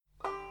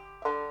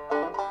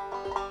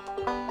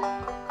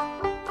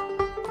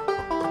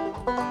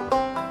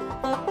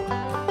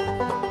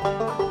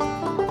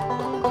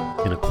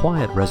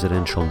quiet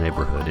residential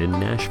neighborhood in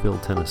Nashville,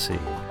 Tennessee,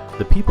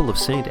 the people of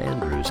St.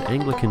 Andrew's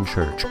Anglican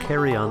Church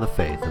carry on the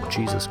faith of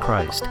Jesus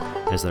Christ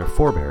as their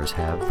forebears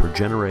have for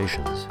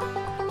generations.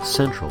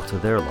 Central to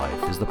their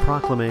life is the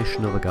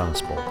proclamation of the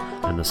gospel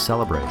and the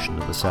celebration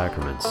of the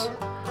sacraments.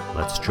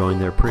 Let's join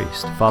their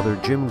priest, Father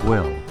Jim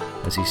Gwill,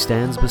 as he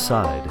stands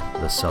beside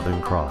the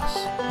Southern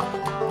Cross.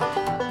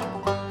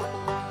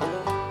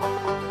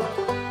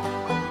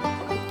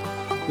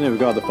 In the name of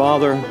God the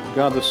Father,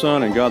 God the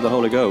Son, and God the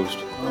Holy Ghost.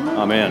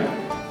 Amen.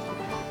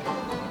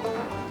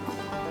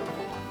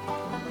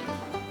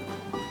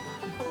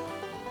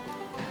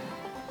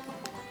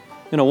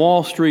 In a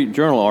Wall Street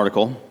Journal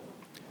article,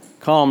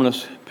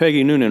 columnist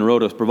Peggy Noonan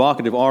wrote a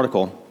provocative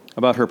article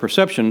about her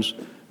perceptions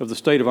of the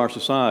state of our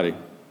society.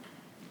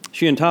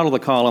 She entitled the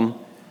column,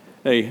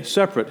 "A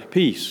Separate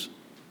Peace."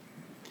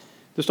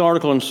 This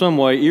article in some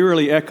way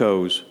eerily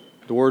echoes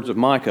the words of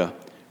Micah,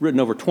 written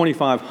over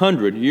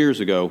 2,500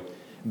 years ago,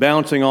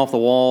 bouncing off the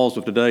walls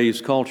of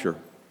today's culture.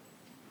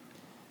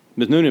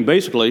 Ms. Noonan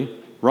basically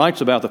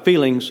writes about the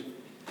feelings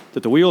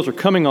that the wheels are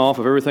coming off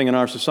of everything in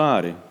our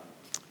society,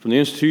 from the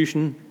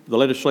institution, the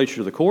legislature,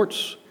 to the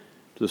courts,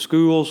 to the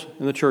schools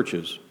and the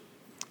churches.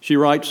 She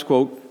writes,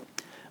 quote,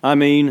 "I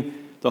mean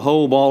the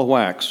whole ball of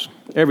wax,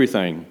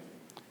 everything.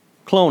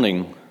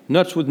 Cloning,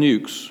 nuts with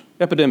nukes,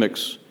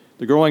 epidemics,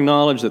 the growing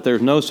knowledge that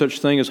there's no such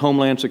thing as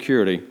homeland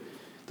security,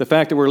 the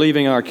fact that we're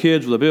leaving our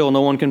kids with a bill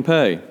no one can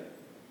pay.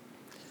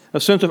 A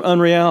sense of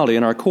unreality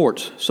in our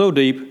courts so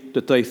deep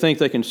that they think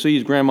they can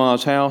seize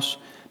grandma's house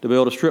to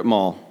build a strip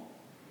mall.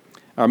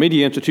 Our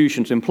media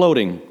institutions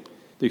imploding,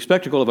 the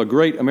spectacle of a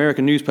great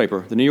American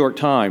newspaper, the New York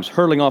Times,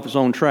 hurtling off its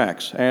own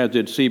tracks, as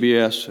did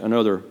CBS and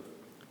other,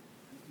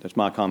 that's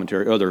my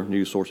commentary, other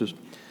news sources.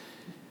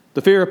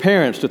 The fear of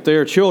parents that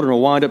their children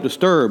will wind up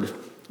disturbed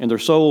and their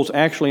souls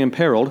actually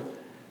imperiled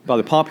by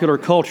the popular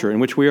culture in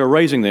which we are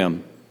raising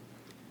them.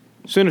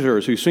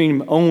 Senators who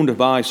seem owned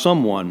by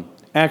someone,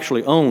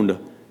 actually owned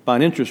by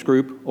an interest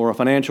group or a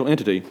financial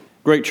entity.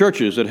 Great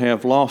churches that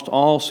have lost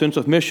all sense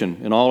of mission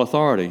and all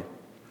authority.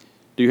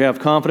 Do you have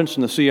confidence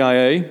in the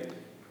CIA,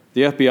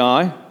 the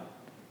FBI?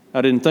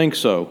 I didn't think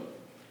so,"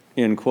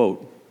 end quote.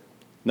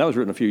 And that was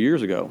written a few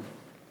years ago.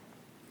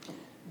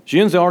 She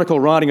ends the article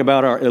writing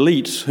about our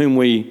elites, whom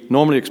we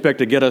normally expect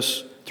to get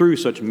us through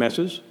such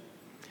messes,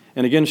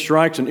 and again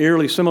strikes an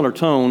eerily similar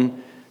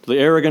tone to the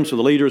arrogance of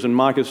the leaders in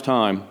Micah's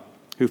time,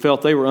 who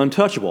felt they were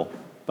untouchable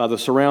by the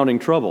surrounding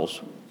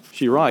troubles.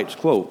 She writes,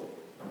 quote,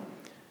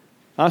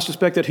 "I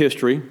suspect that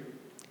history,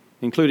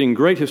 including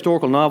great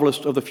historical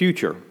novelists of the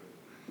future,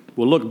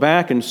 will look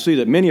back and see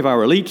that many of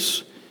our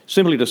elites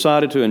simply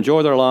decided to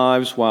enjoy their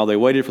lives while they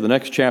waited for the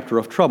next chapter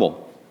of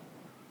trouble,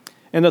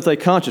 and that they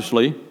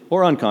consciously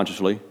or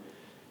unconsciously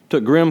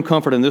took grim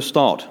comfort in this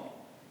thought,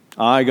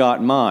 'I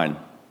got mine,'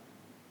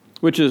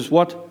 which is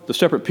what the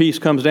separate peace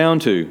comes down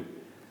to.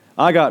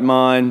 I got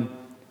mine,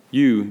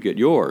 you get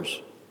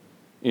yours,"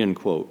 end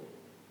quote.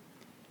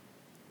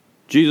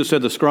 Jesus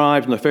said the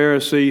scribes and the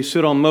Pharisees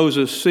sit on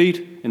Moses'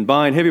 seat and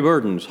bind heavy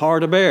burdens,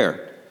 hard to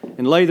bear,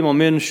 and lay them on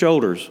men's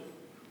shoulders,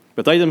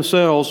 but they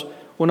themselves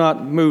will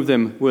not move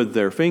them with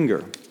their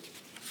finger.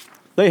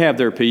 They have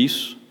their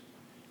peace.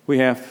 We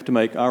have to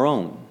make our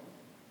own.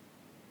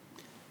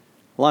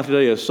 Life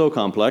today is so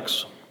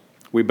complex.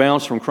 We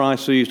bounce from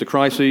crises to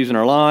crises in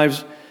our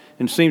lives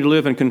and seem to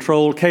live in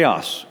controlled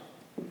chaos.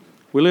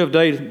 We live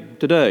day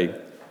to day,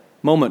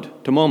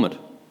 moment to moment.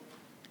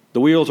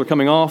 The wheels are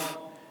coming off,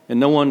 and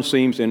no one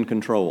seems in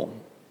control.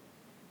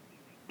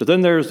 But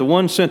then there's the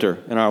one center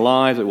in our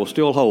lives that will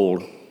still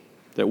hold,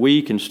 that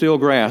we can still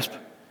grasp,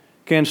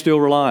 can still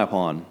rely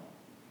upon.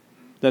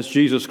 That's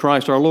Jesus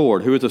Christ our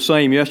Lord, who is the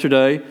same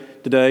yesterday,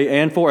 today,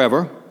 and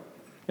forever,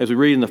 as we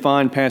read in the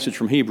fine passage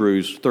from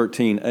Hebrews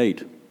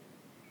 13:8.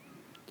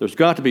 There's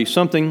got to be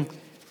something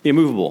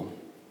immovable,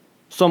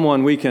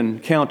 someone we can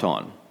count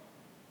on.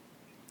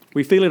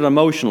 We feel it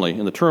emotionally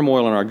in the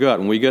turmoil in our gut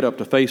when we get up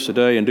to face the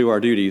day and do our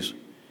duties.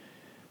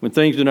 When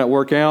things do not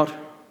work out,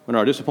 when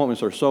our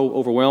disappointments are so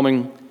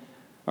overwhelming,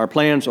 our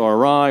plans are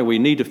awry, we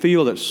need to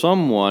feel that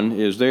someone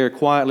is there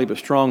quietly but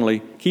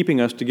strongly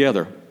keeping us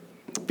together,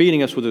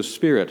 feeding us with His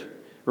Spirit,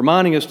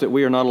 reminding us that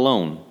we are not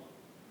alone.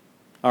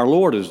 Our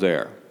Lord is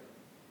there.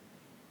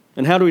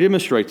 And how do we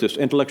demonstrate this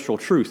intellectual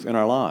truth in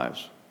our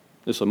lives,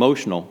 this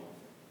emotional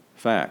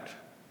fact?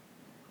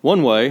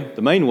 One way,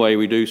 the main way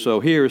we do so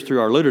here, is through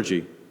our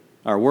liturgy,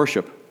 our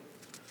worship.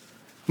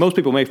 Most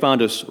people may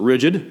find us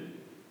rigid,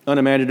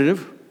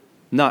 unimaginative,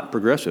 not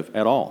progressive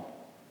at all.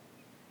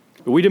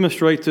 But we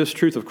demonstrate this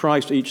truth of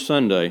Christ each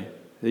Sunday,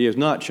 that He has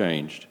not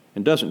changed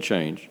and doesn't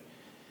change.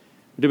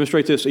 We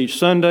demonstrate this each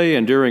Sunday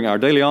and during our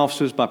daily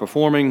offices by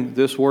performing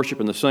this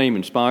worship in the same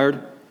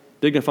inspired,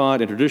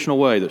 dignified, and traditional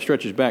way that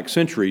stretches back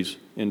centuries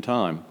in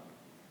time.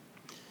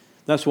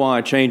 That's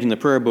why changing the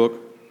prayer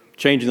book,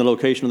 changing the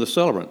location of the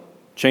celebrant,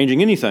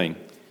 changing anything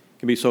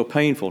can be so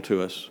painful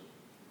to us.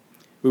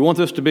 We want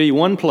this to be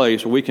one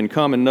place where we can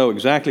come and know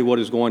exactly what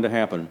is going to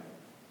happen,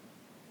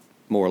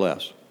 more or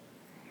less.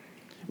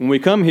 When we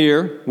come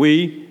here,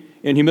 we,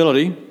 in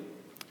humility,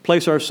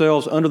 place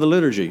ourselves under the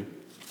liturgy,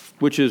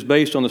 which is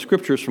based on the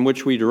Scriptures from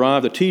which we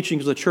derive the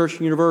teachings of the Church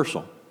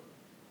Universal.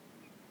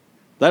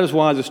 That is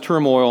why this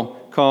turmoil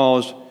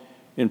caused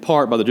in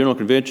part by the General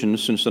Convention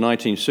since the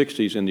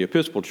 1960s in the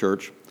Episcopal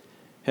Church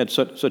had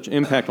such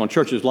impact on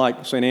churches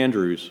like St.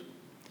 Andrews.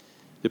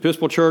 The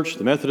Episcopal Church,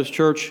 the Methodist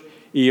Church,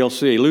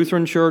 ELCA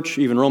Lutheran Church,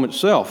 even Rome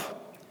itself,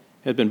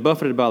 had been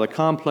buffeted by the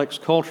complex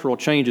cultural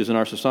changes in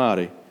our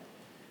society.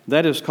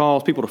 That has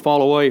caused people to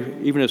fall away,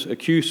 even as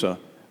ECUSA,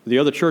 the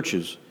other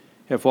churches,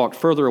 have walked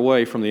further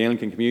away from the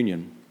Anglican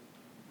communion.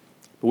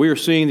 But we are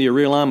seeing the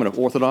realignment of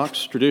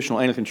Orthodox, traditional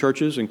Anglican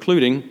churches,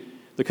 including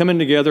the coming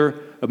together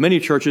of many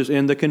churches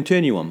in the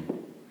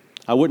continuum.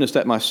 I witnessed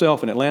that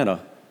myself in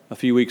Atlanta a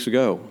few weeks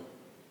ago.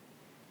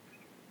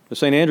 The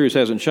St. Andrews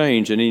hasn't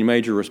changed in any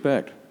major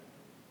respect.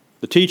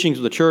 The teachings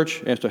of the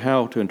church as to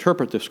how to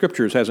interpret the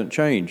Scriptures hasn't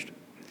changed.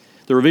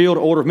 The revealed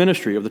order of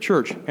ministry of the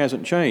church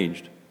hasn't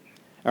changed.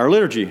 Our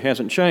liturgy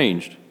hasn't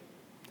changed,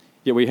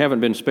 yet we haven't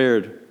been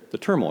spared the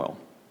turmoil.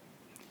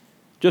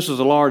 Just as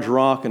a large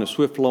rock in a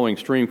swift-flowing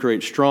stream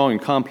creates strong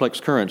and complex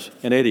currents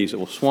and eddies that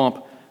will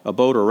swamp a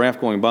boat or a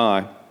raft going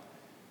by,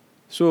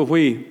 so have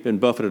we been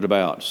buffeted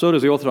about. So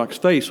does the Orthodox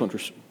faith,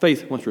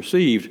 once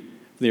received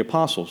from the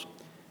apostles,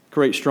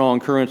 create strong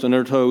currents and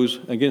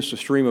undertows against a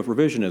stream of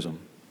revisionism.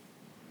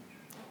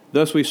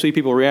 Thus we see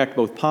people react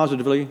both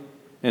positively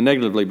and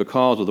negatively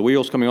because of the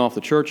wheels coming off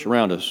the church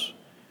around us,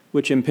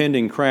 which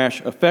impending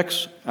crash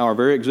affects our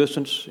very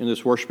existence in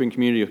this worshiping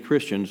community of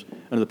Christians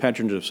under the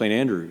patronage of St.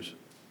 Andrews.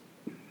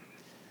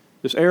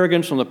 This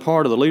arrogance on the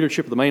part of the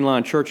leadership of the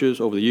mainline churches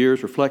over the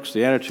years reflects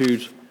the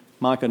attitudes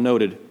Micah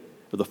noted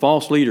of the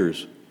false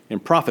leaders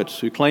and prophets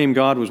who claimed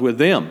God was with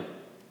them.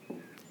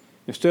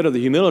 Instead of the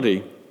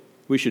humility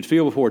we should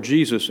feel before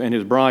Jesus and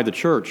his bride, the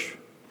church,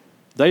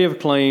 they have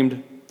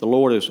claimed the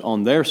Lord is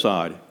on their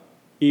side,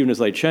 even as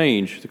they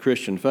change the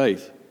Christian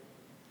faith.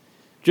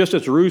 Just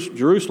as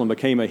Jerusalem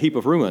became a heap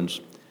of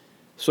ruins,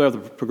 so have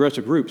the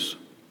progressive groups,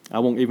 I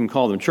won't even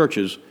call them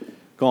churches,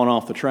 gone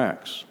off the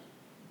tracks.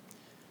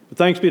 But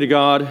thanks be to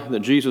God that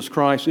Jesus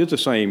Christ is the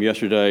same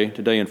yesterday,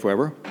 today, and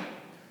forever.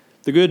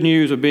 The good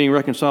news of being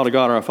reconciled to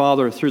God our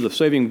Father through the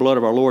saving blood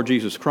of our Lord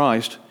Jesus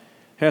Christ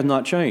has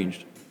not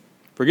changed.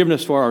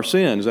 Forgiveness for our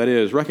sins, that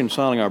is,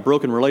 reconciling our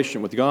broken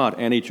relationship with God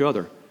and each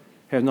other,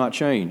 has not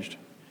changed.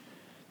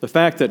 The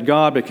fact that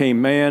God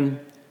became man,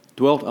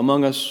 dwelt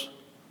among us,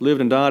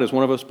 lived and died as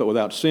one of us, but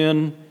without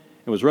sin,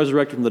 and was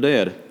resurrected from the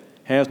dead,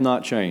 has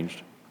not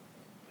changed.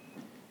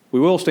 We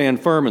will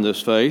stand firm in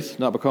this faith,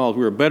 not because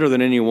we are better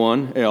than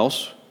anyone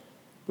else,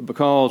 but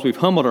because we've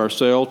humbled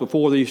ourselves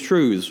before these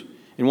truths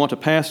and want to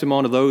pass them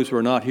on to those who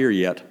are not here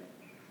yet,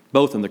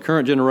 both in the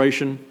current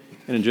generation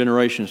and in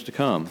generations to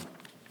come.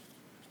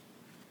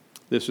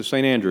 This is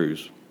St.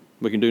 Andrews.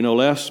 We can do no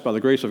less by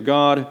the grace of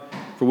God,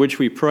 for which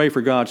we pray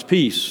for God's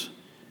peace,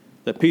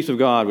 that peace of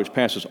God which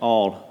passes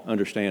all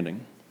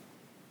understanding.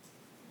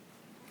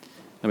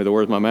 And may the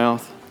words of my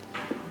mouth,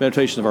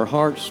 meditations of our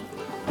hearts,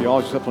 be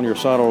always acceptable on your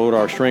side, O Lord,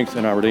 our strength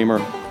and our Redeemer.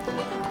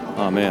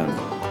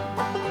 Amen.